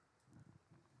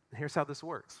 And here's how this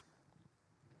works.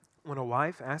 When a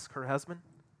wife asks her husband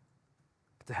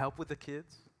to help with the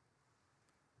kids,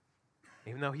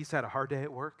 even though he's had a hard day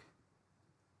at work,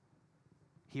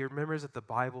 he remembers that the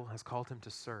Bible has called him to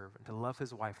serve and to love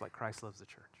his wife like Christ loves the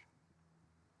church.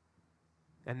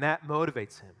 And that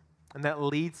motivates him, and that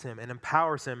leads him and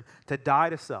empowers him to die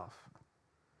to self,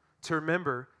 to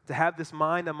remember, to have this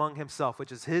mind among himself,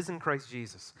 which is his in Christ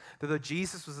Jesus, that though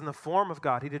Jesus was in the form of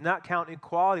God, he did not count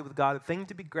equality with God a thing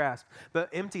to be grasped, but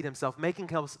emptied himself,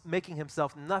 making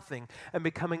himself nothing and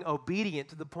becoming obedient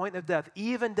to the point of death,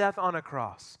 even death on a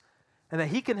cross, and that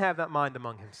he can have that mind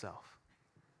among himself.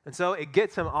 And so it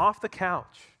gets him off the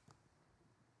couch,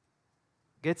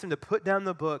 gets him to put down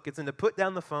the book, gets him to put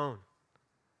down the phone,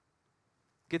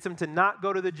 gets him to not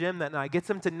go to the gym that night, gets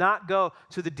him to not go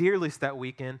to the deer lease that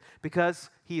weekend because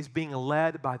he is being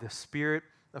led by the Spirit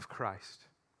of Christ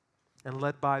and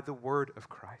led by the Word of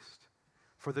Christ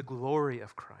for the glory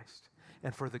of Christ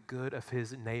and for the good of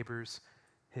his neighbors,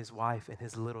 his wife, and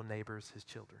his little neighbors, his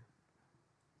children.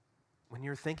 When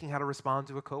you're thinking how to respond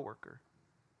to a coworker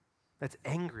that's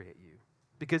angry at you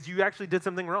because you actually did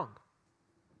something wrong,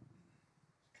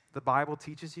 the Bible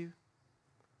teaches you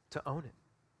to own it,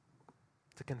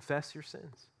 to confess your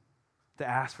sins, to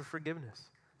ask for forgiveness,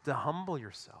 to humble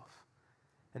yourself,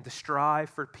 and to strive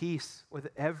for peace with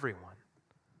everyone.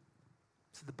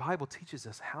 So the Bible teaches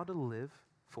us how to live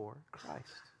for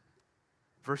Christ.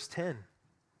 Verse 10,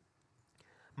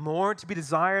 more to be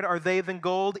desired are they than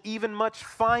gold, even much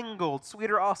fine gold,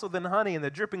 sweeter also than honey, and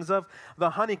the drippings of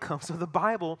the honeycomb. So the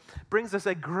Bible brings us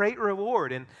a great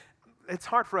reward, and it's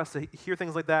hard for us to hear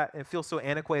things like that and feel so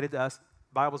antiquated to us.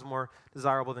 The Bible's more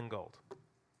desirable than gold.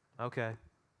 Okay.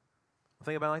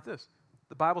 Think about it like this.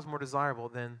 The Bible's more desirable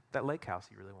than that lake house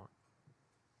you really want.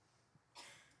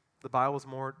 The Bible's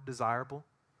more desirable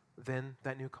than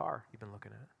that new car you've been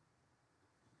looking at.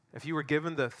 If you were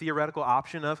given the theoretical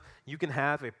option of you can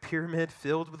have a pyramid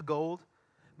filled with gold,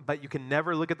 but you can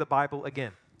never look at the Bible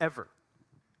again, ever.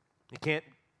 You can't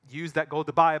use that gold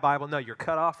to buy a Bible. No, you're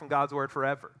cut off from God's word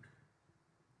forever.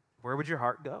 Where would your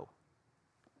heart go?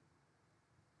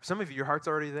 For some of you, your heart's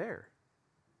already there.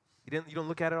 You don't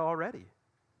look at it already.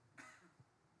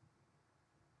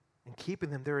 In keeping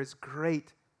them, there is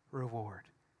great reward.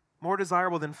 More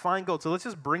desirable than fine gold. So let's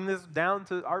just bring this down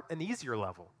to an easier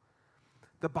level.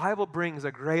 The Bible brings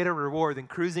a greater reward than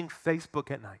cruising Facebook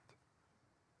at night.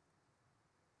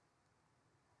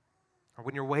 Or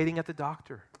when you're waiting at the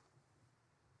doctor.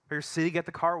 Or you're sitting at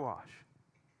the car wash.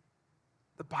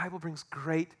 The Bible brings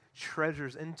great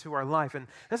treasures into our life. And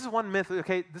this is one myth.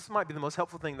 Okay, this might be the most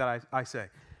helpful thing that I say.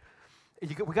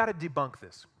 We got to debunk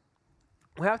this.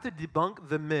 We have to debunk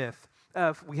the myth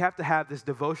of we have to have this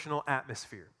devotional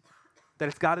atmosphere. That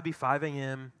it's got to be 5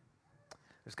 a.m.,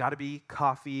 there's got to be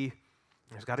coffee,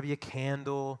 there's got to be a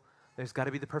candle, there's got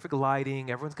to be the perfect lighting,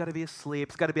 everyone's got to be asleep.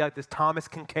 It's got to be like this Thomas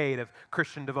Kincaid of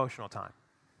Christian devotional time.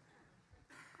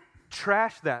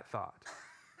 Trash that thought.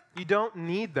 You don't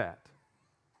need that.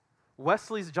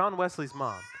 John Wesley's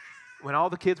mom, when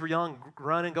all the kids were young,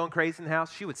 running, going crazy in the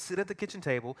house, she would sit at the kitchen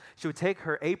table, she would take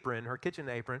her apron, her kitchen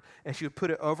apron, and she would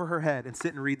put it over her head and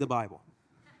sit and read the Bible.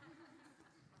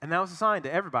 And that was a sign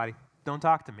to everybody, don't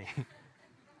talk to me.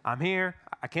 I'm here,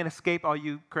 I can't escape all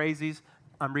you crazies,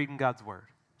 I'm reading God's word.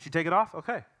 She'd take it off,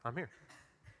 okay, I'm here.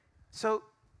 So,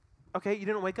 okay, you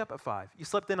didn't wake up at 5. You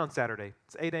slept in on Saturday,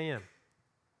 it's 8 a.m.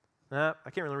 I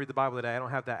can't really read the Bible today, I don't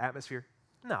have that atmosphere.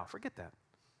 No, forget that.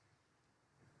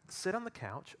 Sit on the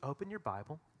couch, open your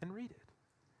Bible, and read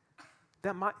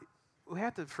it. We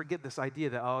have to forget this idea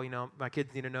that, my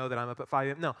kids need to know that I'm up at 5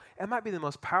 a.m. No, it might be the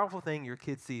most powerful thing your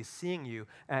kids see is seeing you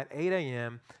at 8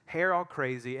 a.m., hair all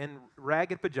crazy, and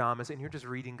ragged pajamas, and you're just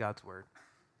reading God's word.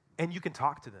 And you can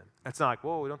talk to them. It's not like,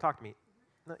 whoa, don't talk to me.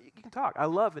 No, you can talk.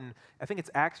 I think it's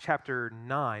Acts chapter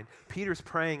 9, Peter's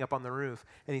praying up on the roof,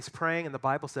 and he's praying, and the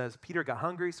Bible says Peter got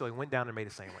hungry, so he went down and made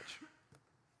a sandwich.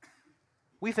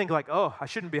 We think like, oh, I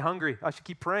shouldn't be hungry. I should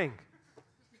keep praying.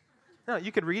 No,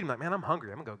 you could read them like, man, I'm hungry.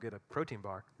 I'm going to go get a protein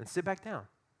bar. Then sit back down.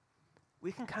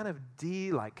 We can kind of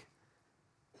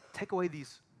take away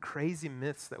these crazy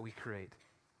myths that we create.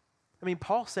 I mean,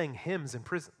 Paul sang hymns in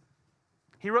prison.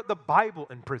 He wrote the Bible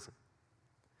in prison.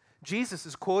 Jesus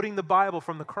is quoting the Bible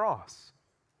from the cross.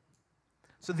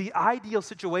 So the ideal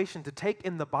situation to take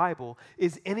in the Bible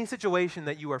is any situation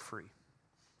that you are free.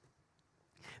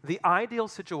 The ideal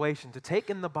situation to take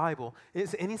in the Bible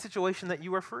is any situation that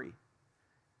you are free.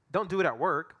 Don't do it at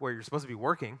work where you're supposed to be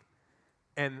working.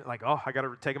 and like, oh, I got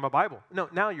to take my Bible. No,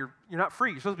 now you're not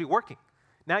free. You're supposed to be working.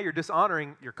 Now you're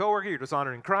dishonoring your coworker. You're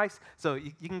dishonoring Christ. So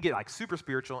you can get like super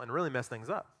spiritual and really mess things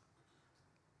up.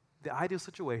 The ideal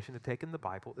situation to take in the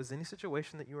Bible is any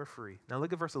situation that you are free. Now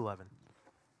look at verse 11.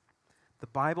 The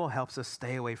Bible helps us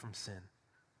stay away from sin.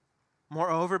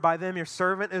 Moreover, by them your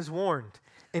servant is warned,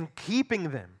 in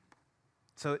keeping them.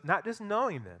 So not just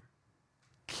knowing them,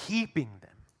 keeping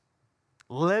them,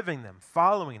 living them,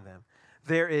 following them,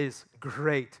 there is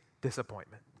great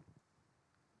disappointment.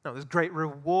 No, there's great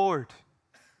reward.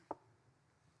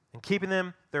 In keeping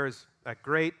them, there is a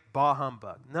great bah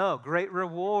humbug. No, great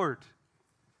reward.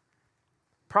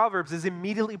 Proverbs is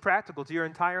immediately practical to your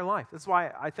entire life. That's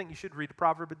why I think you should read a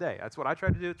proverb a day. That's what I try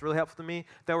to do. It's really helpful to me.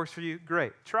 If that works for you,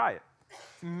 great. Try it.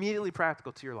 It's immediately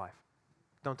practical to your life.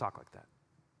 Don't talk like that.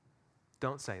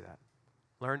 Don't say that.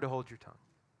 Learn to hold your tongue.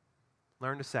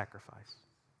 Learn to sacrifice.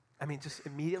 I mean, just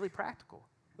immediately practical.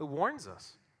 It warns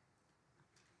us.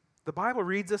 The Bible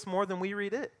reads us more than we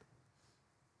read it.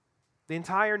 The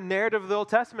entire narrative of the Old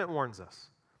Testament warns us.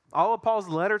 All of Paul's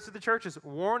letters to the churches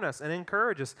warn us and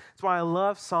encourage us. That's why I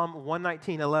love Psalm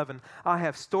 119:11. I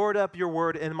have stored up your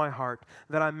word in my heart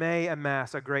that I may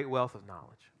amass a great wealth of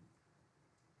knowledge.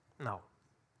 No.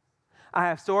 I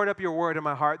have stored up your word in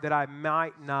my heart that I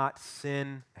might not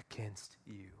sin against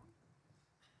you.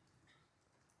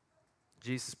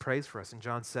 Jesus prays for us in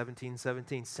John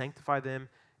 17:17. Sanctify them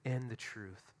in the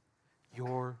truth.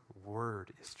 Your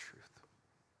word is truth.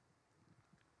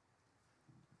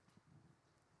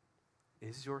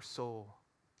 Is your soul,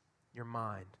 your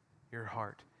mind, your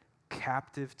heart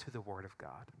captive to the Word of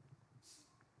God?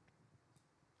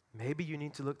 Maybe you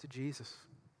need to look to Jesus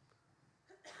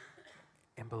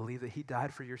and believe that He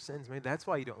died for your sins. Maybe that's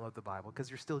why you don't love the Bible, because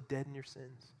you're still dead in your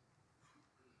sins.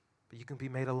 But you can be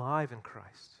made alive in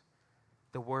Christ,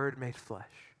 the Word made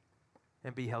flesh,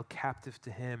 and be held captive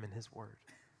to Him and His Word.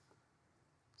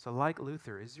 So like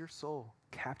Luther, is your soul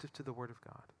captive to the Word of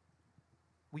God?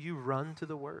 Will you run to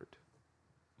the Word?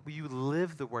 Will you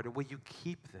live the Word, or will you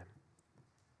keep them?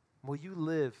 Will you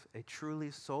live a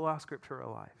truly sola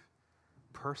scriptura life,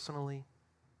 personally,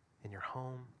 in your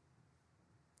home,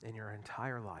 in your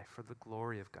entire life, for the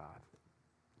glory of God?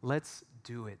 Let's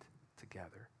do it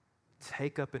together.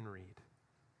 Take up and read.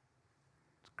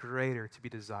 It's greater to be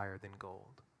desired than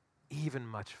gold, even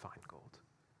much fine gold.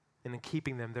 And in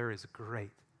keeping them, there is great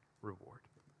reward.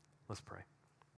 Let's pray.